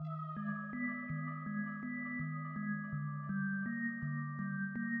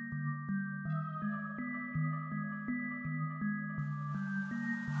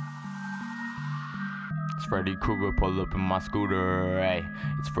It's Freddy Krueger, pull up in my scooter, ay.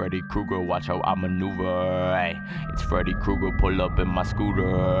 It's Freddy Krueger, watch how I maneuver, ay. It's Freddy Krueger, pull up in my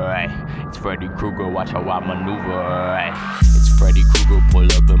scooter, ay. It's Freddy Krueger, watch how I maneuver, ay. It's Freddy Krueger, pull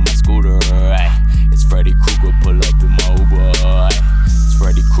up in my scooter, ay. It's Freddy Krueger, pull up in my Uber, ay. It's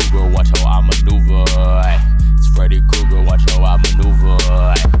Freddy Krueger, watch how I maneuver, ay. It's Freddy Krueger, watch how I maneuver,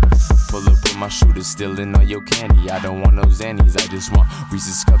 ay. Pull up with my shooters, stealing all your candy. I don't want no Xannies, I just want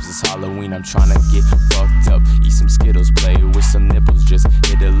Reese's Cups. It's Halloween, I'm tryna get fucked up. Eat some Skittles, play with some nipples. Just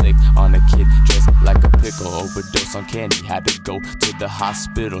hit a lick on a kid dressed like a pickle. Overdose on candy, had to go to the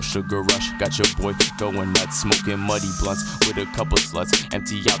hospital. Sugar rush, got your boy going nuts. Smoking muddy blunts with a couple sluts.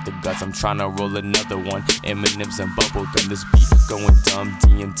 Empty out the guts, I'm tryna roll another one. M&M's and bubble gum, this beat going dumb.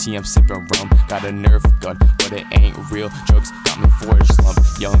 DMT, I'm sipping rum. Got a Nerf gun, but it ain't real. Drugs got me for a slump.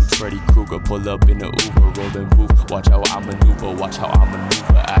 Young Freddy Krueger, pull up in the Uber, rolling booth. Watch how I maneuver, watch how I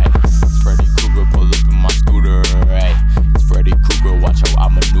maneuver, ayy. It's Freddy Krueger, pull up in my scooter, ayy. It's Freddy Krueger, watch how I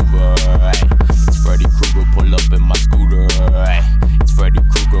maneuver, ayy. It's Freddy Krueger, pull up in my scooter, ayy. It's Freddy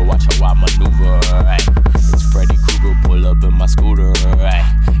Krueger, watch how I maneuver, ayy. It's Freddy Krueger, pull up in my scooter, ayy.